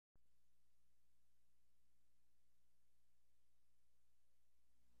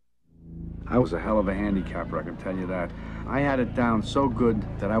I was a hell of a handicapper, I can tell you that. I had it down so good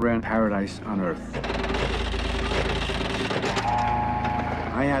that I ran paradise on earth.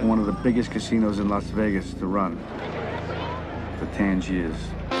 I had one of the biggest casinos in Las Vegas to run for 10 years.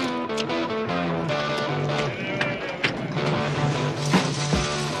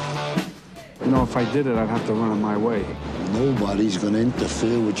 You know, if I did it, I'd have to run it my way. Nobody's gonna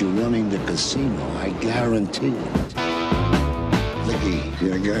interfere with you running the casino, I guarantee it. Vicky,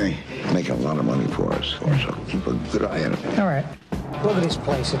 you're a guy making a lot of money for us, so keep a good eye on it. All right. Look at this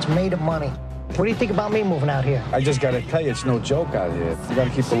place. It's made of money. What do you think about me moving out here? I just gotta tell you, it's no joke out here. You gotta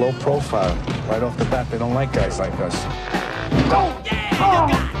keep a low profile. Right off the bat, they don't like guys like us. Oh! Yeah,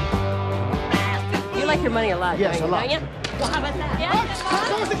 you like your money a lot, yes, don't you? A lot. Don't you? Well, how about that? Yeah.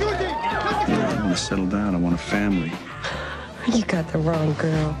 I want to settle down. I want a family. You got the wrong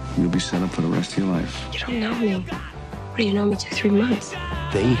girl. You'll be set up for the rest of your life. You don't know me. What do you know me 2-3 months?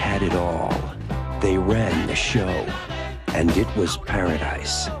 They had it all. They ran the show. And it was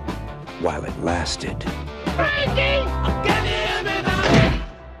paradise while it lasted.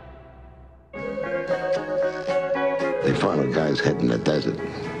 They found a guy's head in the desert.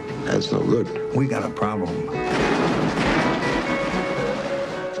 That's no good. We got a problem.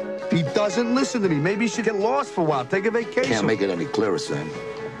 He doesn't listen to me. Maybe you should get lost for a while. Take a vacation. Can't make it any clearer, Sam.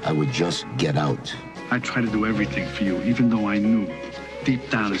 I would just get out. I tried to do everything for you, even though I knew deep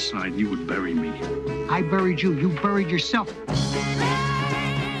down inside you would bury me. I buried you. You buried yourself.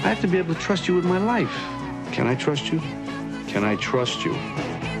 I have to be able to trust you with my life. Can I trust you? Can I trust you?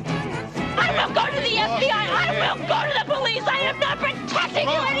 I will go to the FBI. I will go to the police. I am not protecting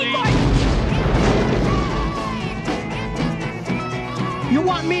you anymore. You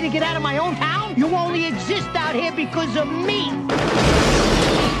want me to get out of my own town? You only exist out here because of me.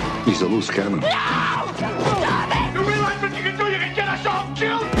 He's a loose cannon. No! Stop it! You realize what you can do? You can get us all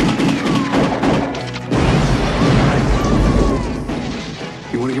killed!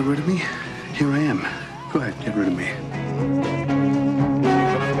 You want to get rid of me? Here I am. Go ahead, get rid of me.